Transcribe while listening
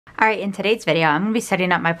Alright, in today's video, I'm going to be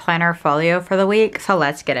setting up my planner folio for the week, so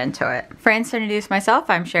let's get into it. Friends, to introduce myself,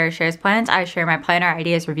 I'm Sherry Shares Plans. I share my planner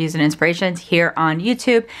ideas, reviews, and inspirations here on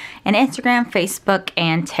YouTube and Instagram, Facebook,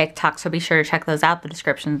 and TikTok, so be sure to check those out.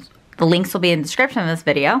 The links will be in the description of this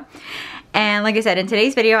video. And like I said, in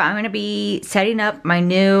today's video, I'm going to be setting up my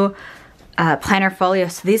new planner folio.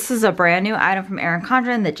 So this is a brand new item from Erin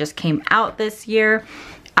Condren that just came out this year.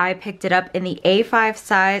 I picked it up in the A5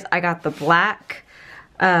 size. I got the black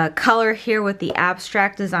color here with the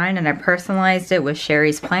abstract design, and I personalized it with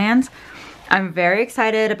Sherry's Plans. I'm very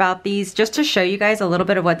excited about these, just to show you guys a little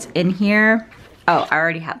bit of what's in here. Oh, I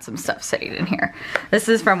already had some stuff sitting in here. This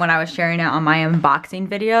is from when I was sharing it on my unboxing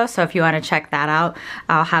video, so if you want to check that out,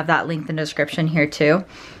 I'll have that linked in the description here too.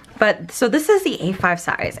 But so this is the A5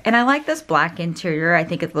 size, and I like this black interior. I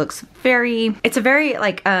think it looks it's a very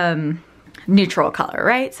like neutral color,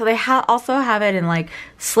 right? So they also have it in like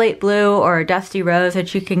slate blue or a dusty rose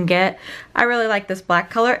that you can get. I really like this black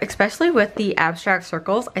color, especially with the abstract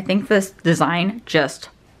circles. I think this design just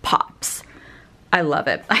pops. I love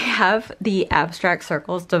it. I have the abstract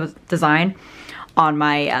circles design on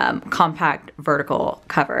my compact vertical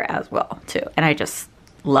cover as well too, and I just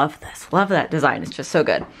love this. Love that design. It's just so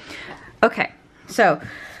good. Okay, so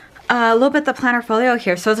a little bit the planner folio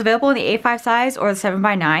here. So it's available in the A5 size or the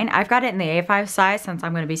 7x9. I've got it in the A5 size since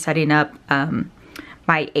I'm going to be setting up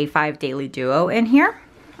my A5 Daily Duo in here.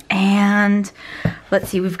 And let's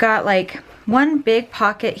see, we've got like one big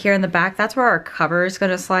pocket here in the back. That's where our cover is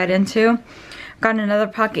going to slide into. Got another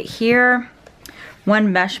pocket here,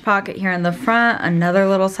 one mesh pocket here in the front, another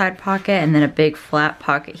little side pocket, and then a big flat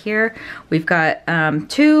pocket here. We've got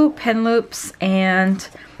 2 pen loops and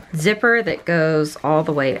zipper that goes all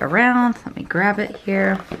the way around. Let me grab it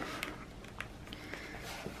here.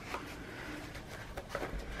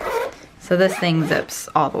 So this thing zips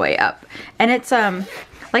all the way up, and it's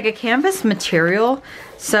like a canvas material.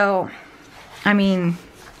 So I mean,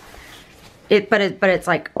 but it's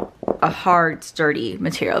like a hard, sturdy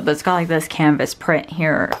material, but it's got like this canvas print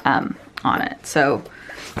here on it. So,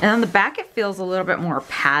 and on the back it feels a little bit more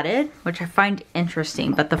padded, which I find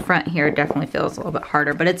interesting, but the front here definitely feels a little bit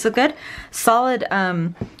harder. But it's a good, solid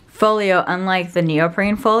folio, unlike the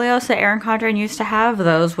neoprene folios that Erin Condren used to have.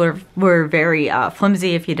 Those were very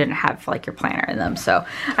flimsy if you didn't have like your planner in them. So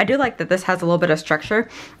I do like that this has a little bit of structure.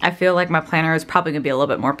 I feel like my planner is probably gonna be a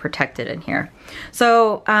little bit more protected in here.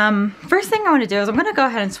 So first thing I want to do is I'm gonna go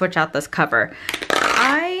ahead and switch out this cover.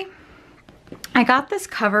 I got this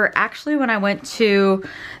cover actually when I went to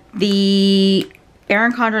the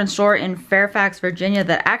Erin Condren store in Fairfax, Virginia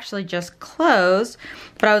that actually just closed,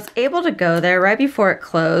 but I was able to go there right before it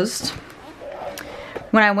closed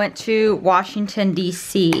when I went to Washington,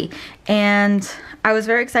 D.C. And I was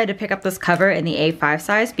very excited to pick up this cover in the A5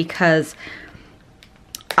 size because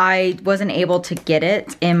I wasn't able to get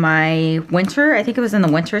it in my winter, I think it was in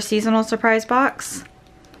the winter seasonal surprise box.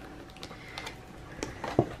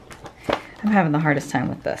 I'm having the hardest time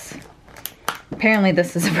with this. Apparently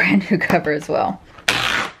this is a brand new cover as well.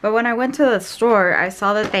 But when I went to the store, I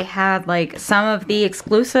saw that they had like some of the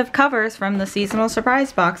exclusive covers from the seasonal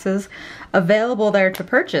surprise boxes available there to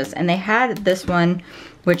purchase. And they had this one,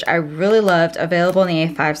 which I really loved, available in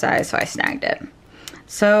the A5 size, so I snagged it.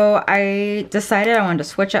 So I decided I wanted to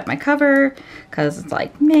switch up my cover because it's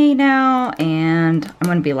like May now, and I'm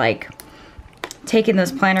gonna be like taking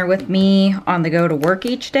this planner with me on the go to work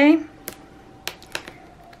each day.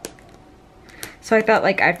 So I thought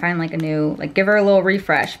like I'd find like a new, like give her a little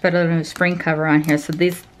refresh, put a new spring cover on here. So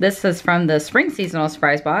this is from the spring seasonal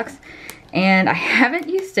surprise box, and I haven't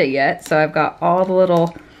used it yet. So I've got all the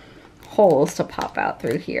little holes to pop out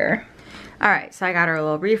through here. All right, so I got her a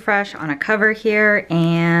little refresh on a cover here,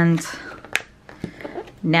 and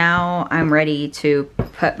now I'm ready to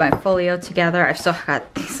put my folio together. I've still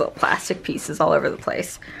got these little plastic pieces all over the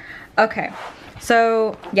place. Okay.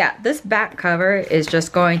 So yeah, this back cover is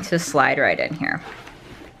just going to slide right in here.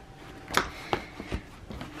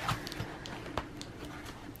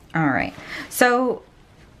 All right, so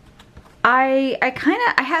I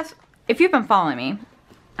have, if you've been following me,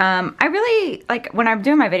 I really, like when I'm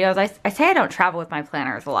doing my videos, I say I don't travel with my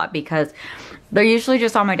planners a lot because they're usually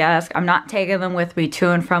just on my desk. I'm not taking them with me to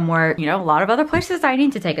and from work, you know, a lot of other places I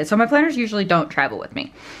need to take it. So my planners usually don't travel with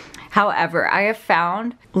me. However, I have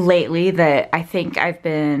found lately that I think I've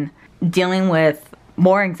been dealing with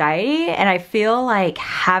more anxiety, and I feel like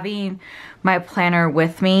having my planner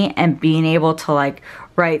with me and being able to like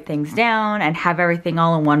write things down and have everything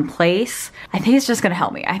all in one place, I think it's just gonna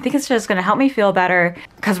help me. I think it's just gonna help me feel better,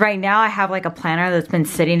 because right now I have like a planner that's been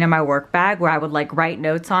sitting in my work bag where I would like write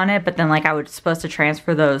notes on it, but then like I was supposed to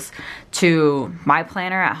transfer those to my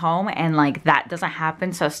planner at home, and like that doesn't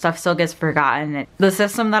happen, so stuff still gets forgotten. The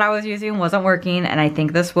system that I was using wasn't working, and I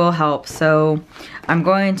think this will help. So I'm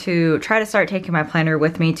going to try to start taking my planner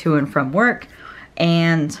with me to and from work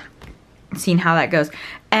and seeing how that goes.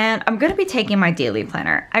 And I'm gonna be taking my daily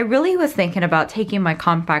planner. I really was thinking about taking my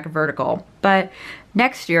compact vertical, but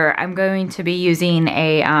next year I'm going to be using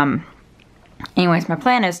a, anyways, my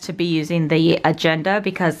plan is to be using the agenda,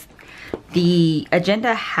 because the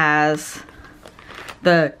agenda has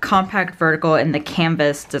the compact vertical and the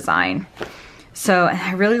canvas design. So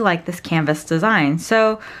I really like this canvas design.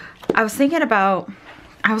 So I was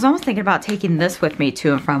almost thinking about taking this with me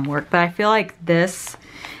to and from work, but I feel like this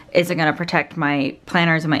isn't gonna protect my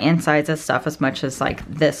planners and my insides and stuff as much as like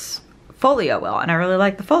this folio will, and I really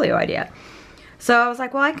like the folio idea. So I was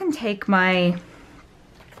like, well, I can take my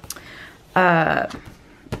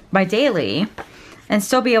my daily and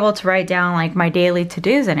still be able to write down like my daily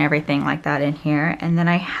to-dos and everything like that in here. And then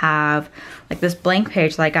I have like this blank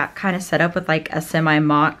page that I got kind of set up with like a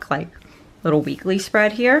semi-mock like little weekly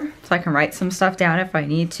spread here, so I can write some stuff down if I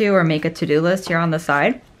need to, or make a to-do list here on the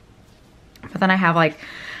side. But then I have like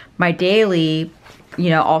my daily, you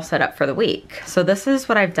know, all set up for the week. So this is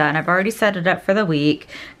what I've done. I've already set it up for the week.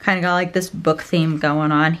 Kind of got like this book theme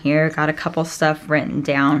going on here. Got a couple stuff written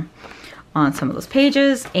down on some of those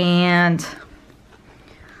pages, and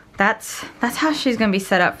that's how she's gonna be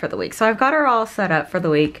set up for the week. So I've got her all set up for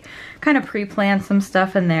the week, kind of pre-planned some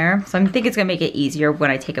stuff in there. So I think it's gonna make it easier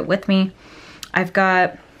when I take it with me. I've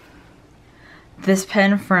got this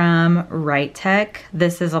pen from Write Tech.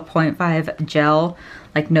 This is a 0.5 gel,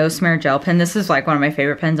 like no smear gel pen. This is like one of my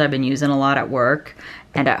favorite pens. I've been using a lot at work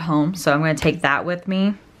and at home, so I'm gonna take that with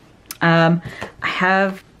me. I'm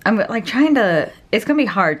like trying to, it's gonna be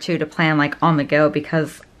hard too to plan like on the go,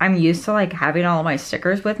 because I'm used to like having all of my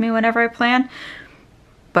stickers with me whenever I plan,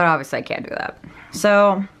 but obviously I can't do that.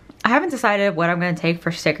 So I haven't decided what I'm gonna take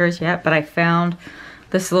for stickers yet, but I found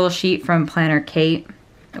this little sheet from Planner Kate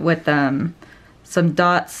with some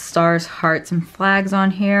dots, stars, hearts, and flags on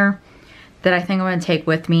here that I think I'm gonna take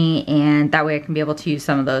with me, and that way I can be able to use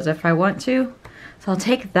some of those if I want to. So I'll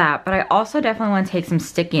take that, but I also definitely wanna take some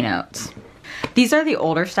sticky notes. These are the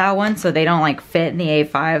older style ones, so they don't like fit in the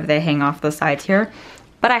A5, they hang off the sides here.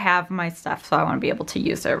 But I have my stuff, so I wanna be able to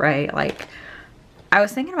use it, right? Like, I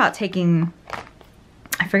was thinking about taking,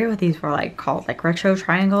 I forget what these were like called, like retro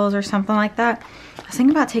triangles or something like that. I was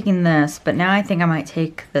thinking about taking this, but now I think I might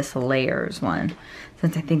take this layers one,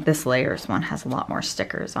 since I think this layers one has a lot more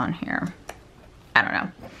stickers on here. I don't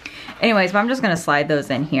know. Anyways, but I'm just gonna slide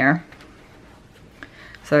those in here.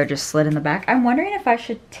 So they're just slid in the back. I'm wondering if I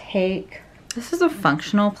should take, this is a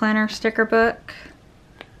functional planner sticker book.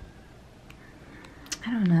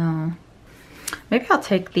 I don't know. Maybe I'll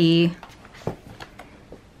take the,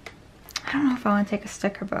 I don't know if I want to take a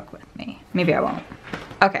sticker book with me. Maybe I won't.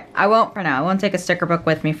 Okay, I won't for now. I won't take a sticker book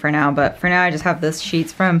with me for now, but for now I just have this sheet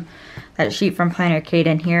from Planner Kate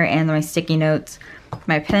in here, and my sticky notes,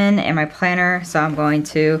 my pen, and my planner. So I'm going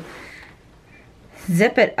to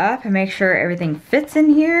zip it up and make sure everything fits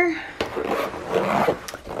in here.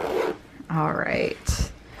 All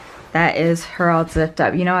right. That is her all zipped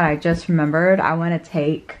up. You know what I just remembered? I want to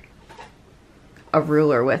take a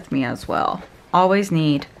ruler with me as well. Always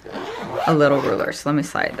need a little ruler. So let me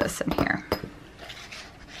slide this in here.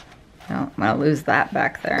 No, I'm gonna lose that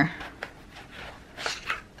back there.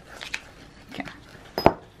 Okay.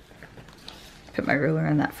 Put my ruler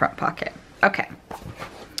in that front pocket. Okay.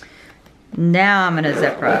 Now I'm gonna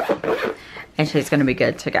zip her up, and she's gonna be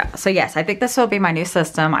good to go. So yes, I think this will be my new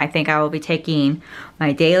system. I think I will be taking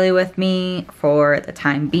my daily with me for the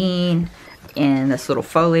time being in this little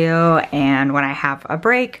folio, and when I have a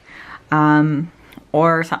break,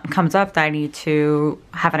 or something comes up that I need to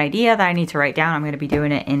have an idea that I need to write down, I'm gonna be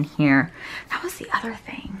doing it in here. That was the other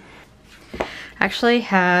thing. Actually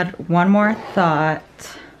had one more thought.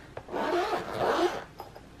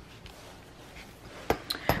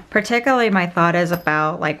 Particularly my thought is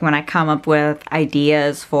about like when I come up with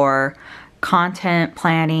ideas for content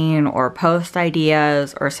planning or post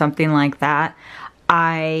ideas or something like that,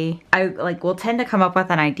 I like will tend to come up with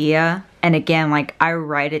an idea, and again, like I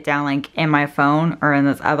write it down like in my phone or in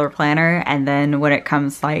this other planner, and then when it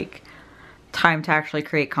comes like time to actually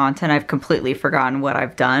create content, I've completely forgotten what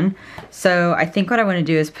I've done. So I think what I want to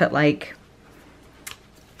do is put like,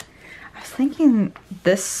 I was thinking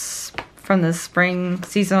this from the spring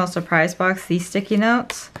seasonal surprise box, these sticky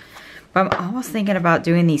notes. But I'm almost thinking about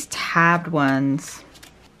doing these tabbed ones.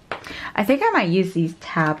 I think I might use these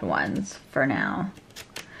tabbed ones for now.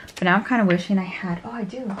 But now I'm kind of wishing I had, oh I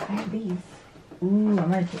do, I have these. Ooh,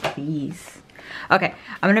 I'm gonna take these. Okay,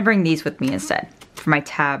 I'm gonna bring these with me instead for my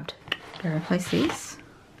tabbed. Did I replace these?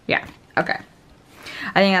 Yeah, okay.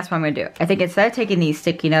 I think that's what I'm gonna do. I think instead of taking these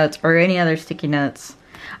sticky notes or any other sticky notes,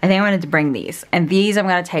 I think I wanted to bring these. And these I'm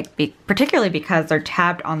gonna take particularly because they're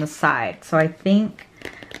tabbed on the side. So I think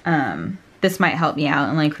this might help me out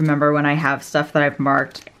and like remember when I have stuff that I've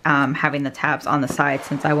marked, having the tabs on the side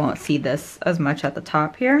since I won't see this as much at the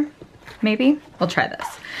top here. Maybe we'll try this,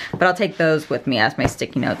 but I'll take those with me as my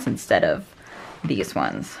sticky notes instead of these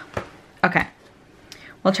ones. Okay,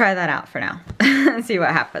 we'll try that out for now and see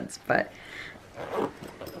what happens. But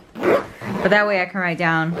that way I can write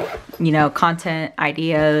down, you know, content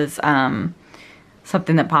ideas,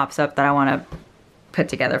 something that pops up that I want to put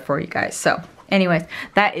together for you guys. So anyways,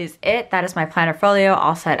 that is it. That is my planner folio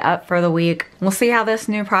all set up for the week. We'll see how this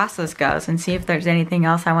new process goes and see if there's anything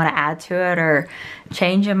else I want to add to it or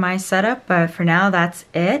change in my setup. But for now, that's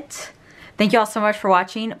it. Thank you all so much for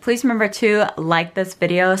watching. Please remember to like this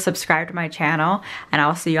video, subscribe to my channel, and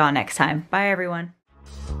I'll see you all next time. Bye, everyone.